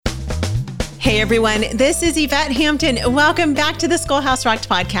Hey everyone, this is Yvette Hampton. Welcome back to the Schoolhouse Rocked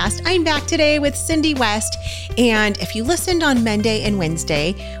podcast. I'm back today with Cindy West. And if you listened on Monday and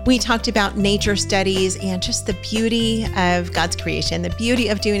Wednesday, we talked about nature studies and just the beauty of God's creation, the beauty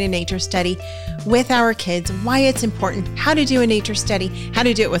of doing a nature study with our kids, why it's important, how to do a nature study, how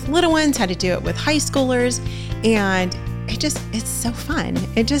to do it with little ones, how to do it with high schoolers. And it's so fun.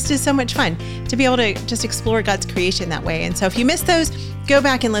 It just is so much fun to be able to just explore God's creation that way. And so if you missed those, go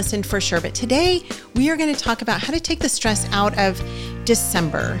back and listen for sure. But today we are going to talk about how to take the stress out of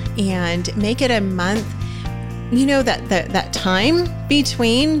December and make it a month, that time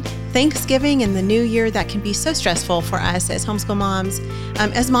between Thanksgiving and the New Year that can be so stressful for us as homeschool moms,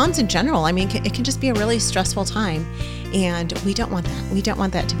 as moms in general. I mean, it can just be a really stressful time. And we don't want that. We don't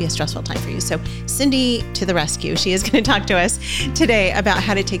want that to be a stressful time for you. So Cindy to the rescue. She is going to talk to us today about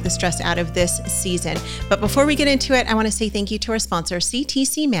how to take the stress out of this season. But before we get into it, I want to say thank you to our sponsor,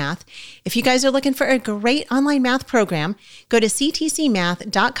 CTC Math. If you guys are looking for a great online math program, go to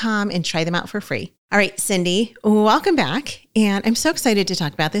ctcmath.com and try them out for free. All right, Cindy, welcome back. And I'm so excited to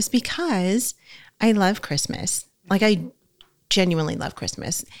talk about this because I love Christmas. I genuinely love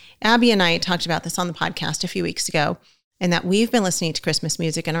Christmas. Abby and I talked about this on the podcast a few weeks ago, and that we've been listening to Christmas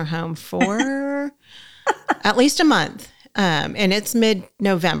music in our home for at least a month. And it's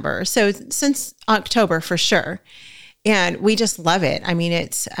mid-November. So since October for sure. And we just love it. I mean,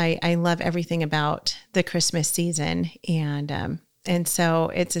 I love everything about the Christmas season. And so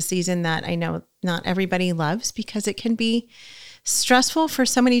it's a season that I know not everybody loves because it can be stressful for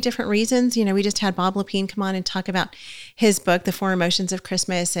so many different reasons. We just had Bob Lepine come on and talk about his book, The 4 Emotions of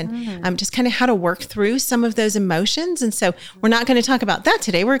Christmas, and just kind of how to work through some of those emotions. And so we're not going to talk about that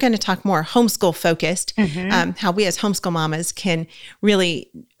today. We're going to talk more homeschool focused, how we as homeschool mamas can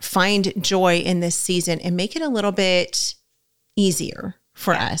really find joy in this season and make it a little bit easier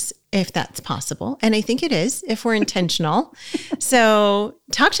for us, if that's possible. And I think it is, if we're intentional. So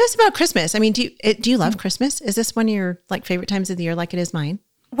talk to us about Christmas. I mean, do you love Christmas? Is this one of your favorite times of the year like it is mine?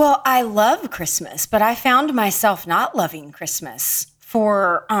 Well, I love Christmas, but I found myself not loving Christmas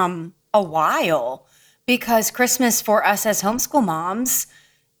for a while because Christmas for us as homeschool moms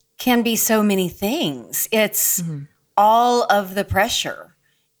can be so many things. It's all of the pressure.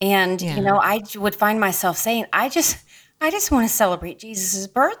 And, I would find myself saying, I just want to celebrate Jesus'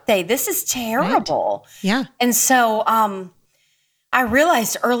 birthday. This is terrible. Right. Yeah. And so I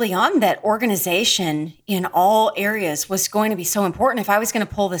realized early on that organization in all areas was going to be so important if I was going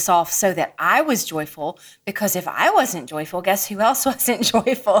to pull this off so that I was joyful, because if I wasn't joyful, guess who else wasn't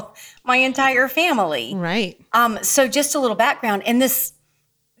joyful? My entire family. Right. So just a little background. And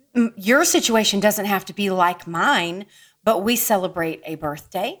your situation doesn't have to be like mine, but we celebrate a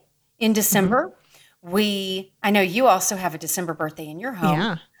birthday in December. I know you also have a December birthday in your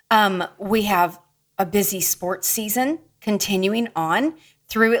home. Yeah. We have a busy sports season continuing on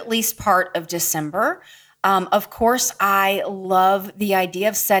through at least part of December. Of course, I love the idea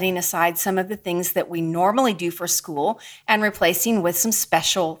of setting aside some of the things that we normally do for school and replacing with some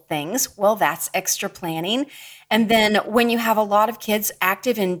special things. Well, that's extra planning. And then when you have a lot of kids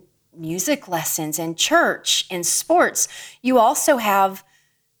active in music lessons and church and sports, you also have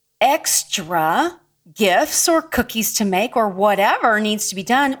extra gifts or cookies to make or whatever needs to be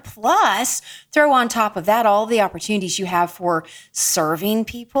done. Plus, throw on top of that all the opportunities you have for serving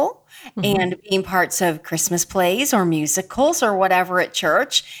people and being parts of Christmas plays or musicals or whatever at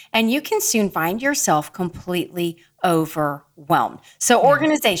church. And you can soon find yourself completely overwhelmed. So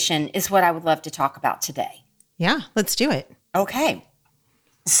organization is what I would love to talk about today. Yeah, let's do it. Okay.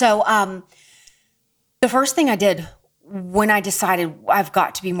 So the first thing I did when I decided I've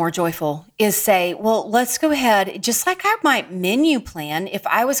got to be more joyful is say, well, let's go ahead, just like I might menu plan, if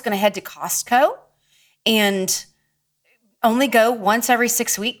I was going to head to Costco and only go once every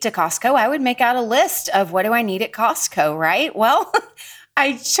 6 weeks to Costco, I would make out a list of what do I need at Costco, right? Well,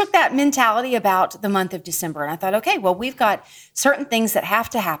 I took that mentality about the month of December and I thought, okay, well, we've got certain things that have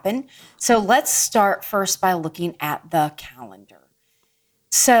to happen. So let's start first by looking at the calendar.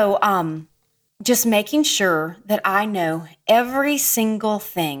 So, just making sure that I know every single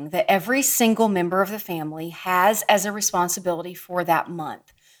thing that every single member of the family has as a responsibility for that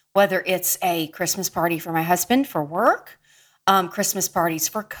month, whether it's a Christmas party for my husband for work, Christmas parties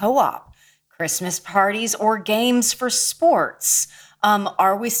for co-op, Christmas parties or games for sports.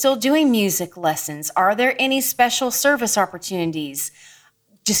 Are we still doing music lessons? Are there any special service opportunities?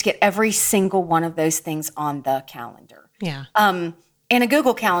 Just get every single one of those things on the calendar. Yeah. And a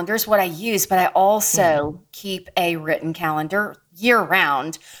Google Calendar is what I use, but I also keep a written calendar year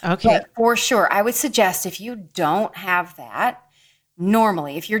round. Okay. But for sure, I would suggest if you don't have that,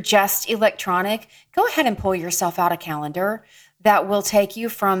 normally, if you're just electronic, go ahead and pull yourself out a calendar that will take you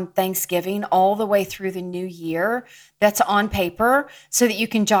from Thanksgiving all the way through the new year. That's on paper so that you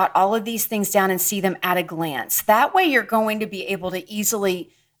can jot all of these things down and see them at a glance. That way you're going to be able to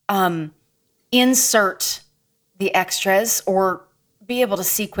easily insert the extras or be able to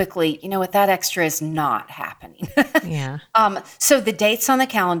see quickly, you know what, that extra is not happening. Yeah. So the dates on the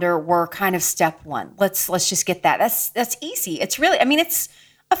calendar were kind of step one. Let's just get that. That's easy. It's really, I mean, it's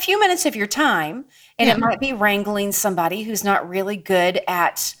a few minutes of your time, and it might be wrangling somebody who's not really good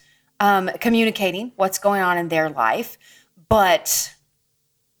at communicating what's going on in their life. But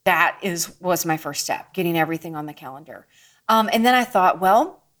that was my first step, getting everything on the calendar. And then I thought,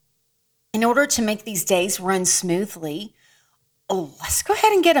 well, in order to make these days run smoothly, let's go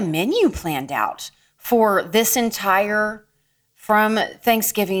ahead and get a menu planned out for this entire, from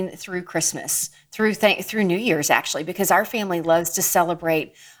Thanksgiving through Christmas, through New Year's, actually, because our family loves to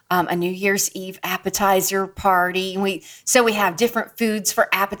celebrate a New Year's Eve appetizer party. So we have different foods for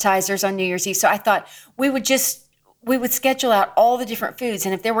appetizers on New Year's Eve. So I thought we would schedule out all the different foods.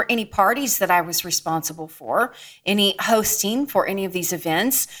 And if there were any parties that I was responsible for, any hosting for any of these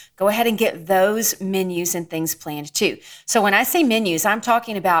events, go ahead and get those menus and things planned too. So when I say menus, I'm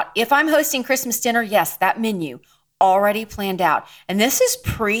talking about if I'm hosting Christmas dinner, yes, that menu already planned out. And this is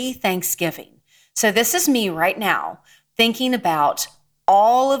pre-Thanksgiving. So this is me right now thinking about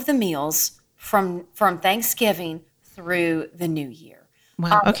all of the meals from Thanksgiving through the new year.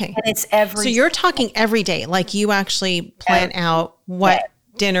 Wow. Okay. And it's so you're talking every day, like you actually plan out what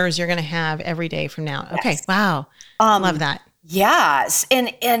dinners you're going to have every day from now. Yes. Okay. Wow. Love that. Yes.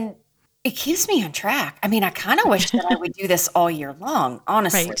 And it keeps me on track. I mean, I kind of wish that I would do this all year long,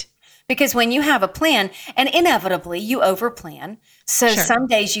 honestly. Right. Because when you have a plan, and inevitably you overplan. So some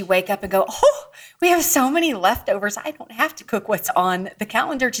days you wake up and go, oh, we have so many leftovers. I don't have to cook what's on the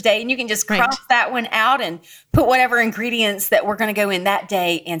calendar today. And you can just cross that one out and put whatever ingredients that we're going to go in that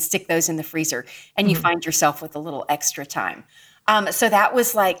day and stick those in the freezer. And you find yourself with a little extra time. So that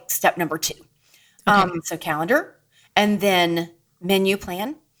was like step number 2. So calendar, and then menu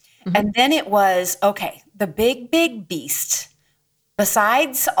plan. And then it was, okay, the big beast.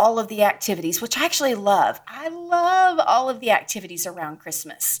 Besides all of the activities, which I actually love. I love all of the activities around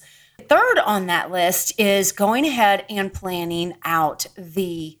Christmas. Third on that list is going ahead and planning out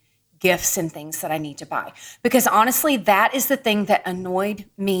the gifts and things that I need to buy. Because honestly, that is the thing that annoyed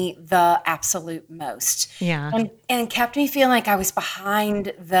me the absolute most. Yeah. And kept me feeling like I was behind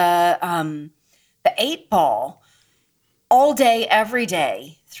the 8 ball all day, every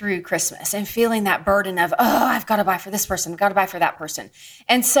day through Christmas, and feeling that burden of, I've got to buy for this person, I've got to buy for that person.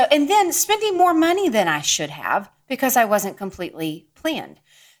 And then spending more money than I should have because I wasn't completely planned.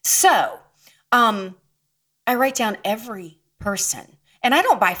 So I write down every person, and I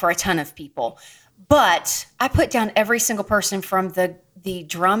don't buy for a ton of people, but I put down every single person from the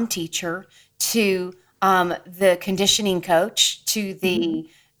drum teacher to the conditioning coach to the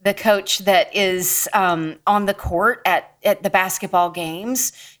coach that is on the court at the basketball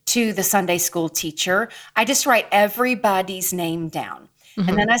games to the Sunday school teacher. I just write everybody's name down.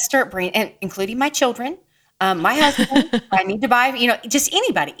 And then I start including my children, my husband. I need to buy, just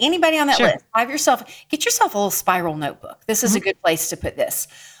anybody on that list. Get yourself a little spiral notebook. This is a good place to put this.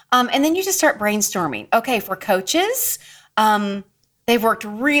 And then you just start brainstorming. Okay, for coaches, they've worked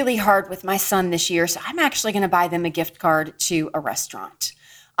really hard with my son this year, so I'm actually going to buy them a gift card to a restaurant.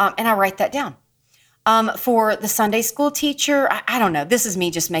 And I write that down. For the Sunday school teacher, I don't know. This is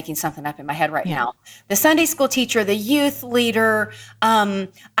me just making something up in my head right now. The Sunday school teacher, the youth leader,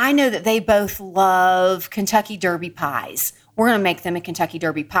 I know that they both love Kentucky Derby pies. We're going to make them a Kentucky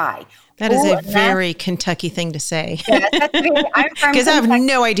Derby pie. That is a very Kentucky thing to say. Because I have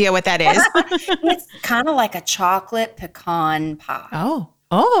no idea what that is. It's kind of like a chocolate pecan pie.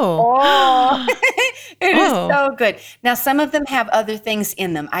 Oh, it is so good. Now, some of them have other things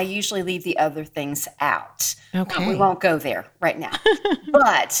in them. I usually leave the other things out. Okay. We won't go there right now.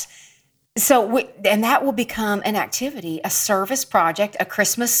 But and that will become an activity, a service project, a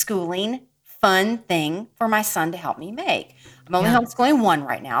Christmas schooling fun thing for my son to help me make. I'm only homeschooling one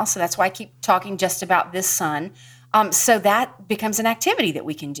right now, so that's why I keep talking just about this son. So that becomes an activity that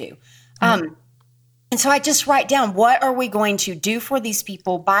we can do. And so I just write down, what are we going to do for these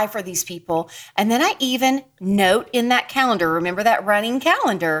people, buy for these people? And then I even note in that calendar, remember that running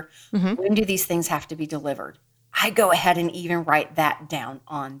calendar, when do these things have to be delivered? I go ahead and even write that down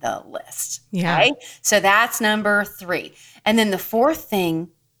on the list. Yeah. Okay? So that's number 3. And then the 4th thing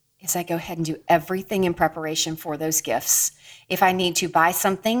is I go ahead and do everything in preparation for those gifts. If I need to buy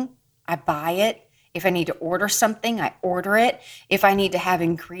something, I buy it. If I need to order something, I order it. If I need to have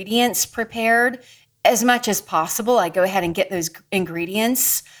ingredients prepared, as much as possible, I go ahead and get those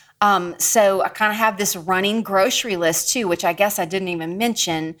ingredients. So I kind of have this running grocery list too, which I guess I didn't even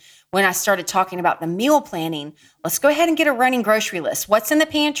mention when I started talking about the meal planning. Let's go ahead and get a running grocery list. What's in the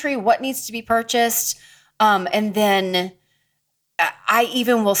pantry? What needs to be purchased? And then I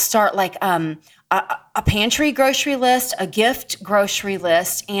even will start like a pantry grocery list, a gift grocery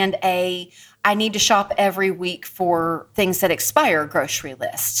list, and I need to shop every week for things that expire grocery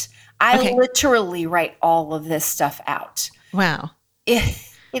list. I literally write all of this stuff out. Wow. It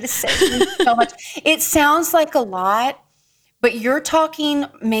is so much. It sounds like a lot, but you're talking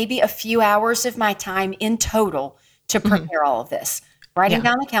maybe a few hours of my time in total to prepare all of this. Writing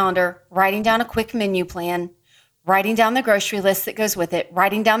down the calendar, writing down a quick menu plan, writing down the grocery list that goes with it,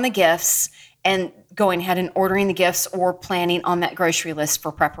 writing down the gifts, and going ahead and ordering the gifts or planning on that grocery list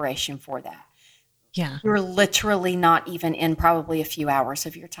for preparation for that. Yeah. You're literally not even in probably a few hours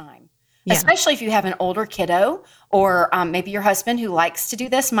of your time. Yeah. Especially if you have an older kiddo or maybe your husband who likes to do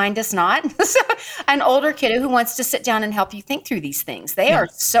this. Mine does not. So, an older kiddo who wants to sit down and help you think through these things. They are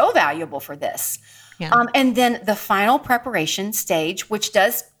so valuable for this. Yeah. And then the final preparation stage, which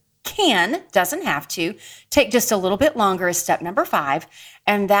doesn't have to, take just a little bit longer, is step number 5.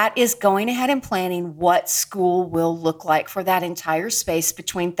 And that is going ahead and planning what school will look like for that entire space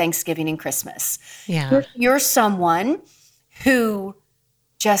between Thanksgiving and Christmas. Yeah. If you're someone who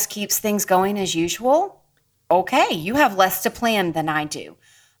just keeps things going as usual, okay, you have less to plan than I do,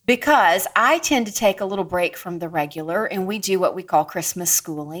 because I tend to take a little break from the regular and we do what we call Christmas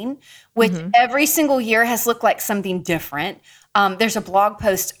schooling, which every single year has looked like something different. There's a blog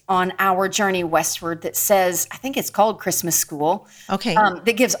post on Our Journey Westward that says, I think it's called Christmas School. Okay.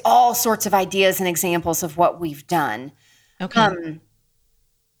 That gives all sorts of ideas and examples of what we've done. Okay.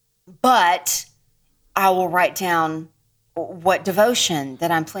 But I will write down what devotion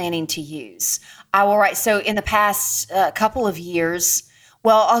that I'm planning to use. I will write. So in the past couple of years,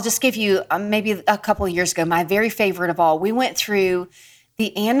 well, I'll just give you maybe a couple of years ago, my very favorite of all, we went through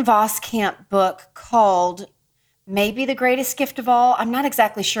the Ann Voskamp book called maybe The Greatest Gift of All. I'm not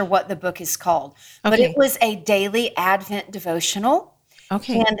exactly sure what the book is called, but it was a daily Advent devotional.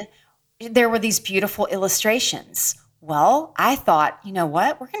 Okay. And there were these beautiful illustrations. Well, I thought, you know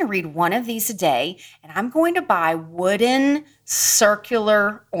what? We're going to read one of these a day, and I'm going to buy wooden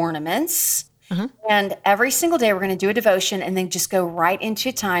circular ornaments. And every single day we're going to do a devotion and then just go right into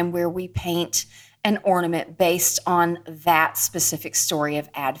a time where we paint an ornament based on that specific story of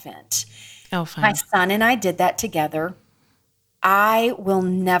Advent. Oh, fun. My son and I did that together.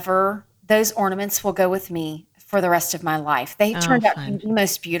 Those ornaments will go with me for the rest of my life. They turned out to be the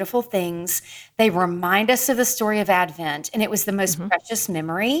most beautiful things. They remind us of the story of Advent, and it was the most precious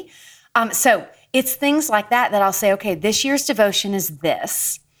memory. So it's things like that I'll say, okay, this year's devotion is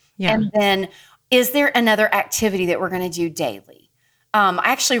this. Yeah. And then is there another activity that we're going to do daily? I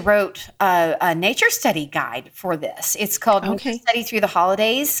actually wrote a nature study guide for this. It's called Nature Study Through the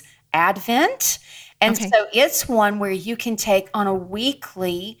Holidays, Advent. And so it's one where you can take on a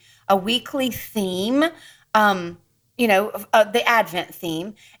weekly theme, the Advent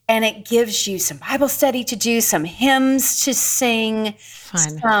theme, and it gives you some Bible study to do, some hymns to sing,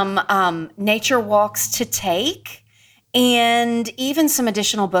 some nature walks to take, and even some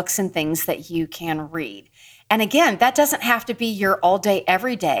additional books and things that you can read. And again, that doesn't have to be your all day,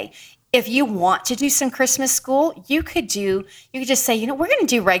 every day. If you want to do some Christmas school, you could just say, we're going to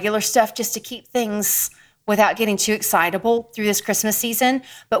do regular stuff just to keep things without getting too excitable through this Christmas season.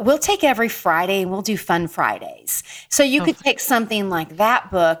 But we'll take every Friday and we'll do Fun Fridays. So you could take something like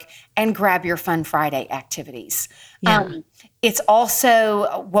that book and grab your Fun Friday activities. Yeah. It's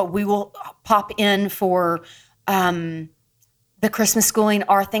also what we will pop in for the Christmas schooling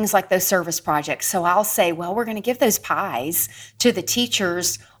are things like those service projects. So I'll say, well, we're going to give those pies to the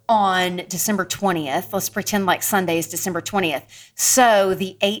teachers on December 20th. Let's pretend like Sunday is December 20th. So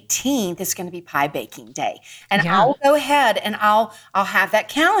the 18th is going to be pie baking day. And I'll go ahead and I'll have that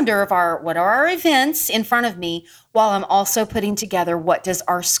calendar of what are our events in front of me while I'm also putting together what does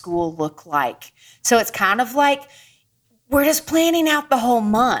our school look like. So it's kind of like we're just planning out the whole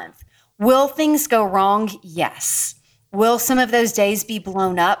month. Will things go wrong? Yes. Will some of those days be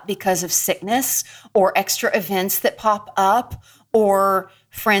blown up because of sickness or extra events that pop up or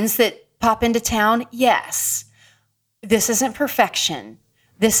friends that pop into town? Yes. This isn't perfection.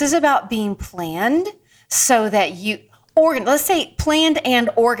 This is about being planned so that let's say planned and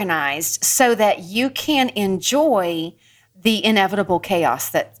organized so that you can enjoy the inevitable chaos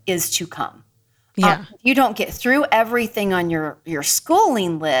that is to come. Yeah. You don't get through everything on your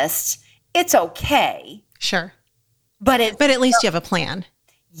schooling list it's okay. Sure. But at least you have a plan.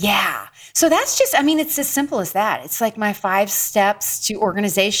 Yeah. So that's just, I mean, it's as simple as that. It's like my 5 steps to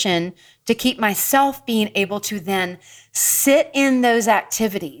organization to keep myself being able to then sit in those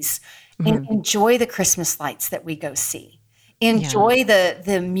activities and enjoy the Christmas lights that we go see. Enjoy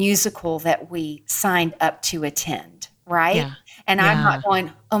the musical that we signed up to attend, right? Yeah. And I'm not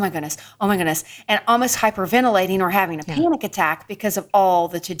going, oh my goodness, and almost hyperventilating or having a panic attack because of all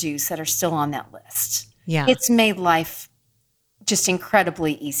the to-dos that are still on that list. Yeah. It's made life just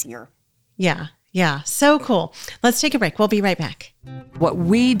incredibly easier. Yeah. Yeah. So cool. Let's take a break. We'll be right back. What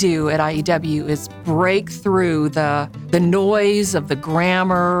we do at IEW is break through the noise of the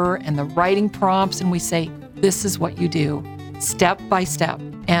grammar and the writing prompts, and we say, this is what you do, step by step.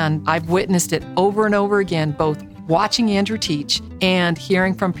 And I've witnessed it over and over again, both watching Andrew teach and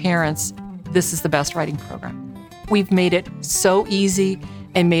hearing from parents, this is the best writing program. We've made it so easy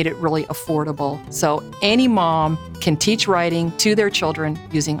and made it really affordable. So any mom can teach writing to their children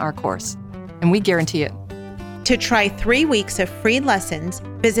using our course, and we guarantee it. To try 3 weeks of free lessons,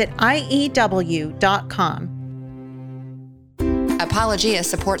 visit IEW.com. Apologia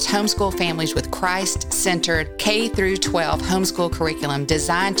supports homeschool families with Christ-centered K-12 homeschool curriculum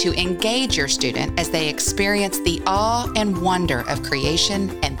designed to engage your student as they experience the awe and wonder of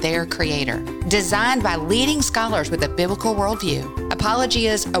creation and their creator. Designed by leading scholars with a biblical worldview,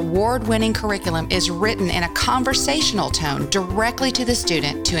 Apologia's award-winning curriculum is written in a conversational tone directly to the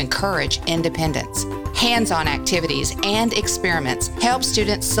student to encourage independence. Hands-on activities and experiments help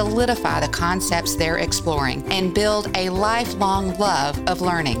students solidify the concepts they're exploring and build a lifelong love of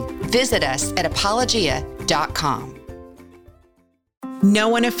learning. Visit us at apologia.com. No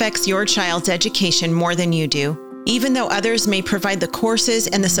one affects your child's education more than you do. Even though others may provide the courses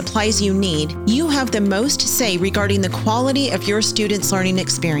and the supplies you need, you have the most say regarding the quality of your students' learning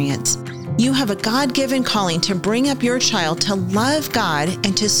experience. You have a God-given calling to bring up your child to love God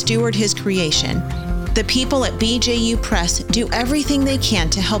and to steward His creation. The people at BJU Press do everything they can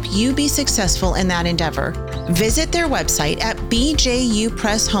to help you be successful in that endeavor. Visit their website at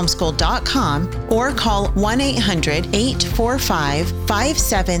bjupresshomeschool.com or call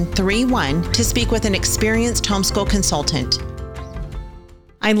 1-800-845-5731 to speak with an experienced homeschool consultant.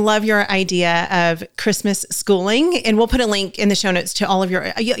 I love your idea of Christmas schooling, and we'll put a link in the show notes to all of you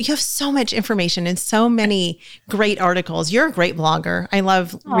have so much information and so many great articles. You're a great blogger. I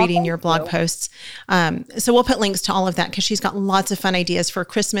love reading your blog posts. So we'll put links to all of that because she's got lots of fun ideas for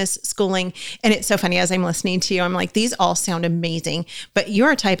Christmas schooling. And it's so funny, as I'm listening to you, I'm like, these all sound amazing, but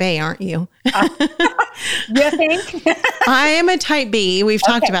you're a type A, aren't you? You think? I am a type B. We've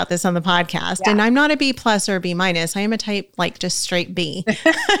talked about this on the podcast, and I'm not a B plus or a B minus. I am a type, like, just straight B.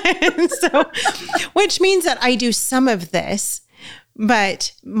 So, which means that I do some of this,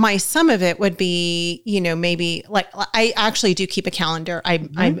 but my some of it would be, maybe like I actually do keep a calendar.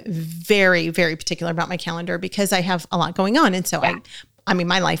 I'm very, very particular about my calendar because I have a lot going on. And so I mean,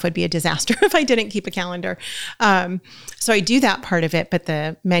 my life would be a disaster if I didn't keep a calendar. So I do that part of it, but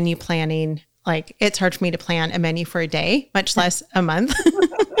the menu planning, like, it's hard for me to plan a menu for a day, much less a month.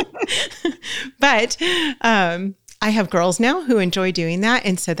 But I have girls now who enjoy doing that.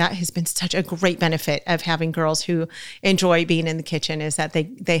 And so that has been such a great benefit of having girls who enjoy being in the kitchen, is that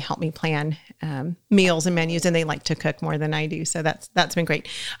they help me plan meals and menus, and they like to cook more than I do. So that's been great.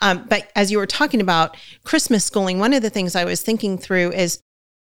 But as you were talking about Christmas schooling, one of the things I was thinking through is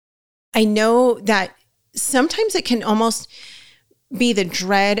I know that sometimes it can almost be the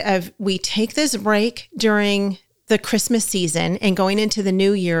dread of, we take this break during the Christmas season and going into the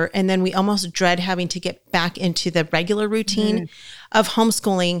new year, and then we almost dread having to get back into the regular routine of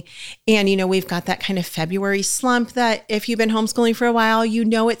homeschooling. And, we've got that kind of February slump that if you've been homeschooling for a while,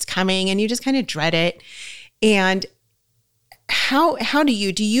 it's coming and you just kind of dread it. And how do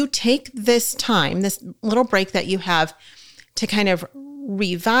you take this time, this little break that you have, to kind of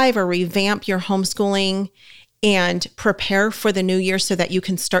revive or revamp your homeschooling and prepare for the new year so that you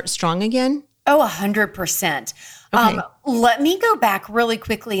can start strong again? Oh, 100%. Okay. Let me go back really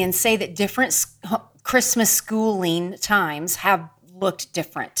quickly and say that different Christmas schooling times have looked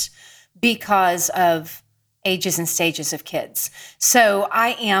different because of ages and stages of kids. So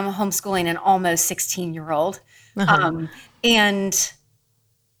I am homeschooling an almost 16-year-old. And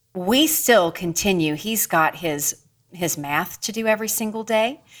we still continue. He's got his math to do every single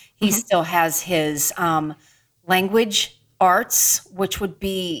day. He still has his language arts, which would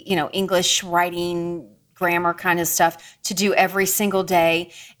be, English, writing, grammar kind of stuff to do every single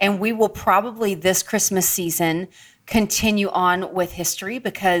day. And we will probably this Christmas season continue on with history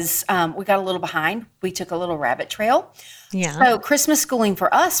because we got a little behind. We took a little rabbit trail. Yeah. So Christmas schooling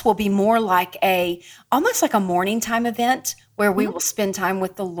for us will be more like almost like a morning time event where we will spend time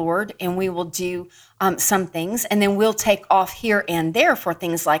with the Lord and we will do some things. And then we'll take off here and there for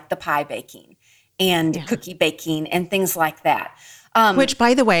things like the pie baking and cookie baking and things like that. Which,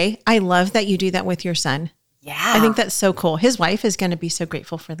 by the way, I love that you do that with your son. Yeah. I think that's so cool. His wife is going to be so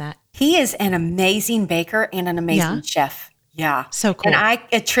grateful for that. He is an amazing baker and an amazing chef. Yeah. So cool. And I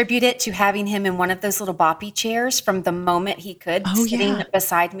attribute it to having him in one of those little boppy chairs from the moment he could, sitting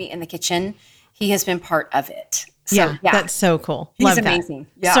beside me in the kitchen. He has been part of it. So, that's so cool. He's love amazing.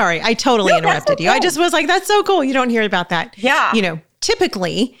 That. Yeah. Sorry, I totally interrupted you. I just was like, that's so cool. You don't hear about that. Yeah. You know,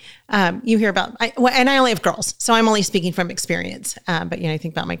 typically you hear about, and I only have girls, so I'm only speaking from experience. But, you know, I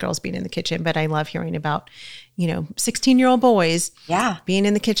think about my girls being in the kitchen, but I love hearing about, you know, 16-year-old boys being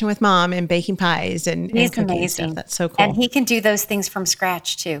in the kitchen with mom and baking pies and cooking and stuff. That's so cool. And he can do those things from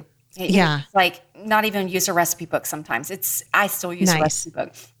scratch too. Like not even use a recipe book sometimes. I still use a recipe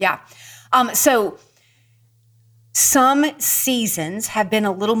book. Yeah. So some seasons have been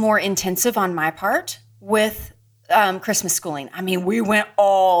a little more intensive on my part with Christmas schooling. I mean, we went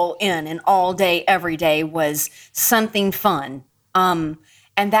all in and all day, every day was something fun. And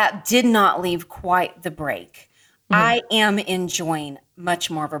that did not leave quite the break. I am enjoying much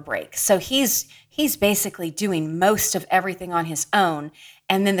more of a break. So he's basically doing most of everything on his own.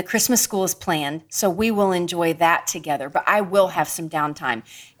 And then the Christmas school is planned. So we will enjoy that together. But I will have some downtime.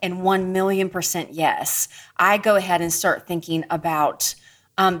 And 1,000,000% yes. I go ahead and start thinking about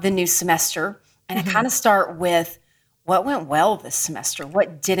the new semester. And I kind of start with what went well this semester?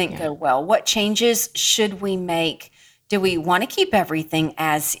 What didn't go well? What changes should we make? Do we want to keep everything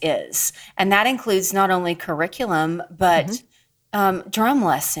as is? And that includes not only curriculum, but drum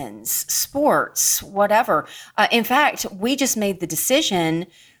lessons, sports, whatever. In fact, we just made the decision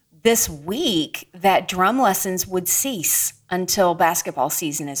this week that drum lessons would cease until basketball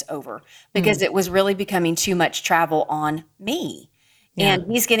season is over because it was really becoming too much travel on me. Yeah.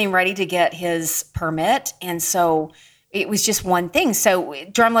 And he's getting ready to get his permit. And so it was just one thing. So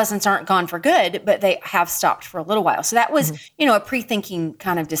drum lessons aren't gone for good, but they have stopped for a little while. So that was, you know, a pre-thinking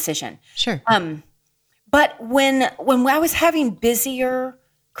kind of decision. Sure. But when I was having busier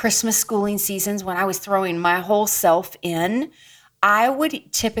Christmas schooling seasons, when I was throwing my whole self in, I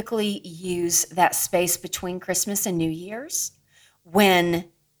would typically use that space between Christmas and New Year's when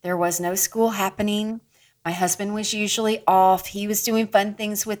there was no school happening. My husband was usually off. He was doing fun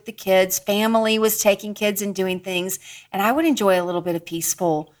things with the kids. Family was taking kids and doing things. And I would enjoy a little bit of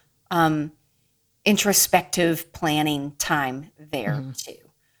peaceful, introspective planning time there too.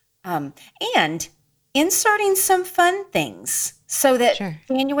 And inserting some fun things so that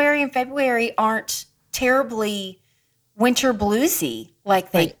January and February aren't terribly winter bluesy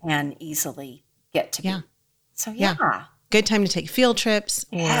like they can easily get to be. So good time to take field trips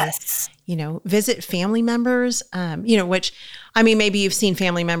or, you know, visit family members, you know, which, I mean, maybe you've seen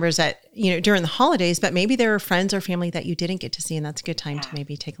family members during the holidays, but maybe there are friends or family that you didn't get to see. And that's a good time to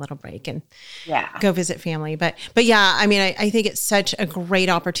maybe take a little break and go visit family. But yeah, I mean, I think it's such a great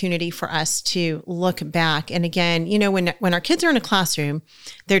opportunity for us to look back. And again, you know, when our kids are in a classroom,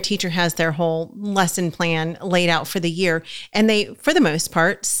 their teacher has their whole lesson plan laid out for the year. And they, for the most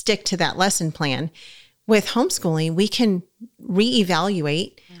part, stick to that lesson plan. With homeschooling, we can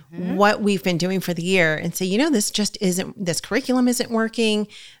reevaluate what we've been doing for the year and say, you know, this curriculum isn't working,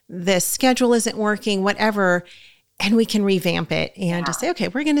 this schedule isn't working, whatever. And we can revamp it and just say, okay,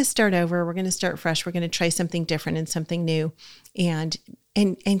 we're going to start over. We're going to start fresh. We're going to try something different and something new and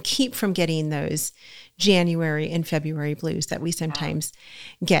keep from getting those January and February blues that we sometimes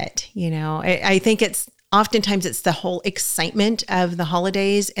get. You know, I think oftentimes it's the whole excitement of the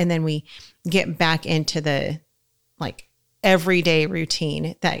holidays. And then we get back into the like everyday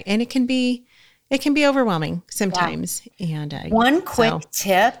routine and it can be overwhelming sometimes. And one quick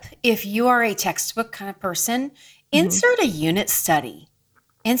tip, if you are a textbook kind of person, insert a unit study,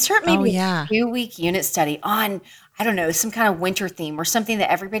 insert maybe a 2-week unit study on, I don't know, some kind of winter theme or something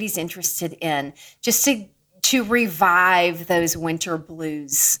that everybody's interested in just to revive those winter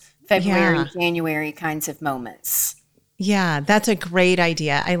blues, February, January kinds of moments. Yeah, that's a great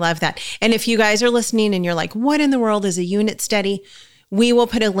idea. I love that. And if you guys are listening and you're like, what in the world is a unit study? We will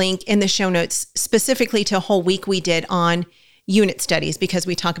put a link in the show notes specifically to a whole week we did on unit studies because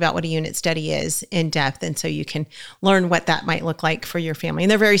we talk about what a unit study is in depth. And so you can learn what that might look like for your family. And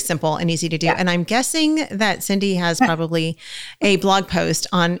they're very simple and easy to do. And I'm guessing that Cindy has probably a blog post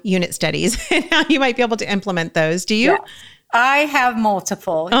on unit studies and how you might be able to implement those. Do you? I have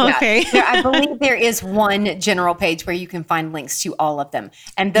multiple. Oh, yeah. okay. I believe there is one general page where you can find links to all of them.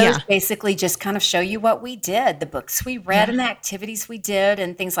 And those basically just kind of show you what we did, the books we read and the activities we did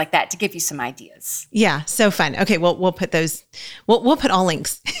and things like that to give you some ideas. Yeah. So fun. Okay. Well, we'll put those, we'll put all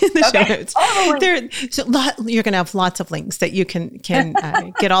links in the show notes. You're going to have lots of links that you can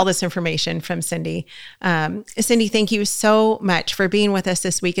get all this information from Cindy. Cindy, thank you so much for being with us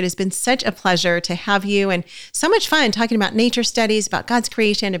this week. It has been such a pleasure to have you and so much fun talking about nature studies, about God's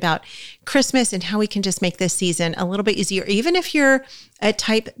creation, about Christmas, and how we can just make this season a little bit easier. Even if you're a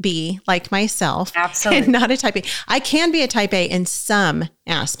type B like myself, absolutely, and not a type A. I can be a type A in some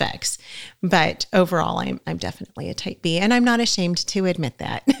aspects, but overall, I'm definitely a type B, and I'm not ashamed to admit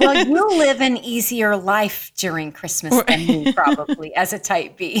that. Well, you'll live an easier life during Christmas than me, probably, as a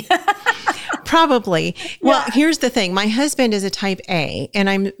type B. Probably. Well, here's the thing. My husband is a type A, and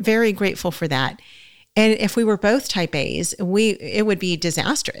I'm very grateful for that. And if we were both type A's, it would be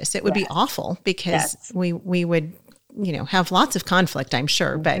disastrous. It would be awful because we would, have lots of conflict, I'm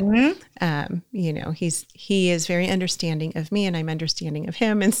sure. But, he is very understanding of me and I'm understanding of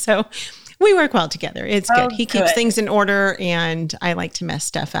him. And so we work well together. It's good. He keeps things in order and I like to mess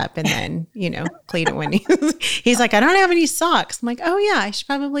stuff up and then, clean it when he's like, I don't have any socks. I'm like, oh yeah, I should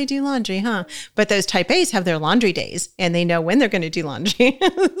probably do laundry, huh? But those type A's have their laundry days and they know when they're going to do laundry.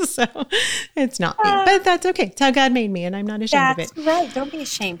 So it's not me, but that's okay. It's how God made me and I'm not ashamed of it. That's right. Don't be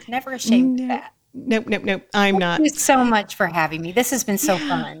ashamed. Never ashamed of that. Nope. I'm not. Thank you so much for having me. This has been so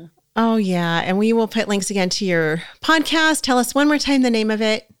fun. Oh, yeah. And we will put links again to your podcast. Tell us one more time the name of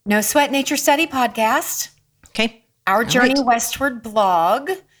it. No Sweat Nature Study Podcast. Okay. Our Journey Westward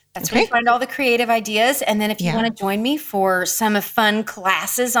blog. That's where you find all the creative ideas. And then if you want to join me for some fun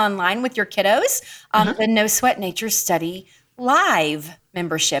classes online with your kiddos, the No Sweat Nature Study Live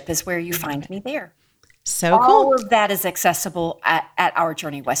membership is where you find me there. So cool. All of that is accessible at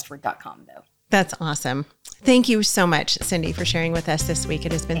ourjourneywestward.com, though. That's awesome. Thank you so much, Cindy, for sharing with us this week.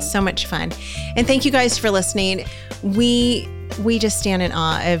 It has been so much fun. And thank you guys for listening. We just stand in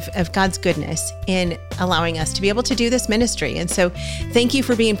awe of God's goodness in allowing us to be able to do this ministry. And so thank you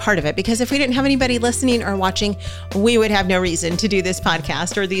for being part of it, because if we didn't have anybody listening or watching, we would have no reason to do this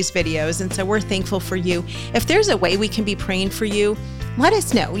podcast or these videos. And so we're thankful for you. If there's a way we can be praying for you, let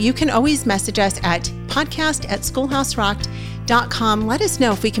us know. You can always message us at podcast@schoolhouserocked.com. Let us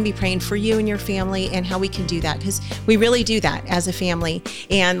know if we can be praying for you and your family and how we can do that, because we really do that as a family.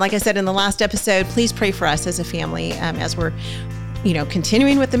 And like I said in the last episode, please pray for us as a family as we're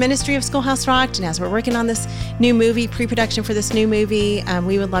continuing with the ministry of Schoolhouse Rocked, and as we're working on this new movie, pre-production for this new movie,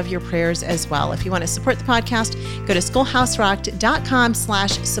 we would love your prayers as well. If you want to support the podcast, go to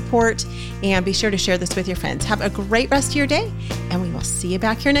schoolhouserocked.com/support and be sure to share this with your friends. Have a great rest of your day, and we will see you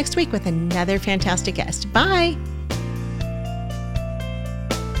back here next week with another fantastic guest. Bye.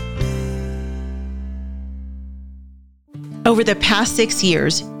 Over the past 6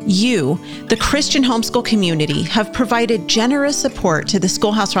 years, you, the Christian homeschool community, have provided generous support to the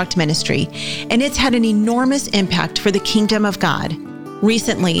Schoolhouse Rocked ministry, and it's had an enormous impact for the kingdom of God.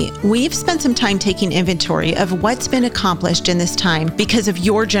 Recently, we've spent some time taking inventory of what's been accomplished in this time because of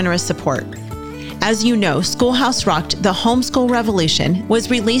your generous support. As you know, Schoolhouse Rocked: The Homeschool Revolution was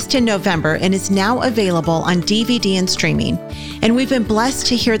released in November and is now available on DVD and streaming. And we've been blessed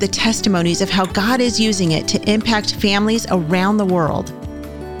to hear the testimonies of how God is using it to impact families around the world.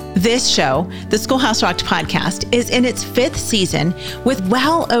 This show, the Schoolhouse Rocked podcast, is in its 5th season with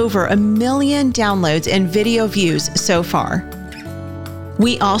well over 1 million downloads and video views so far.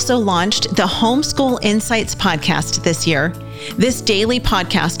 We also launched the Homeschool Insights podcast this year. This daily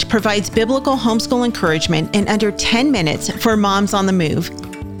podcast provides biblical homeschool encouragement in under 10 minutes for moms on the move.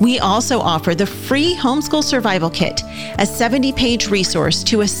 We also offer the free Homeschool Survival Kit, a 70-page resource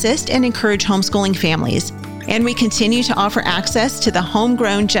to assist and encourage homeschooling families. And we continue to offer access to the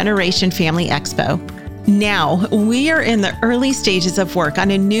Homegrown Generation Family Expo. Now, we are in the early stages of work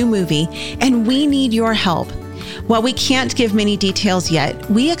on a new movie, and we need your help. While we can't give many details yet,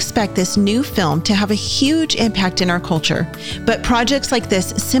 we expect this new film to have a huge impact in our culture. But projects like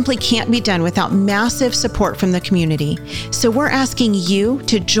this simply can't be done without massive support from the community. So we're asking you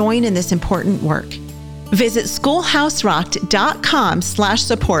to join in this important work. Visit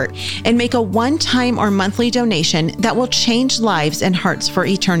schoolhouserocked.com/support and make a one-time or monthly donation that will change lives and hearts for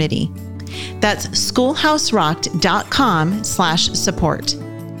eternity. That's schoolhouserocked.com/support.